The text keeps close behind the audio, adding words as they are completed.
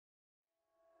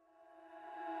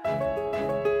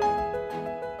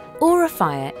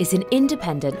Fire is an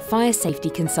independent fire safety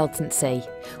consultancy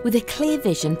with a clear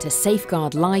vision to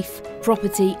safeguard life,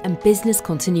 property and business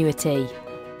continuity.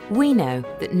 We know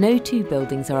that no two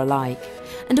buildings are alike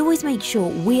and always make sure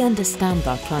we understand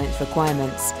our clients'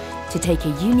 requirements to take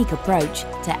a unique approach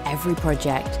to every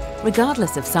project,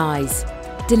 regardless of size,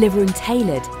 delivering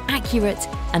tailored, accurate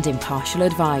and impartial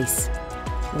advice.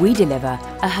 We deliver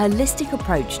a holistic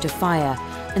approach to fire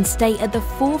and stay at the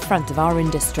forefront of our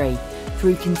industry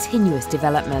through continuous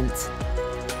development.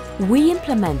 We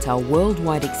implement our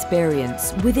worldwide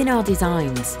experience within our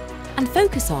designs and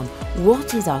focus on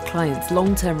what is our clients'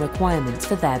 long-term requirements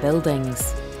for their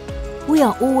buildings. We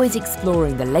are always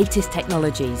exploring the latest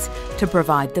technologies to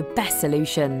provide the best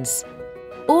solutions.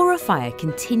 Fire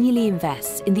continually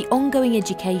invests in the ongoing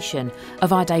education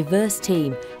of our diverse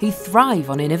team who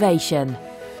thrive on innovation.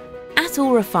 At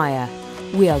Fire,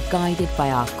 we are guided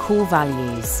by our core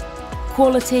values: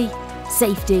 quality,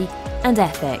 safety and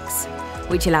ethics,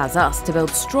 which allows us to build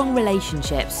strong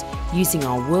relationships using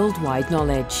our worldwide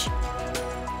knowledge.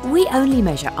 We only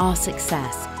measure our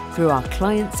success through our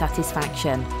client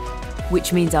satisfaction,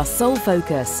 which means our sole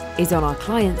focus is on our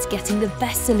clients getting the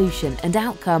best solution and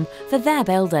outcome for their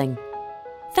building.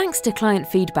 Thanks to client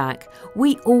feedback,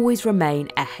 we always remain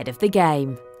ahead of the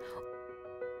game.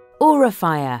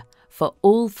 Fire, for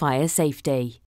all fire safety.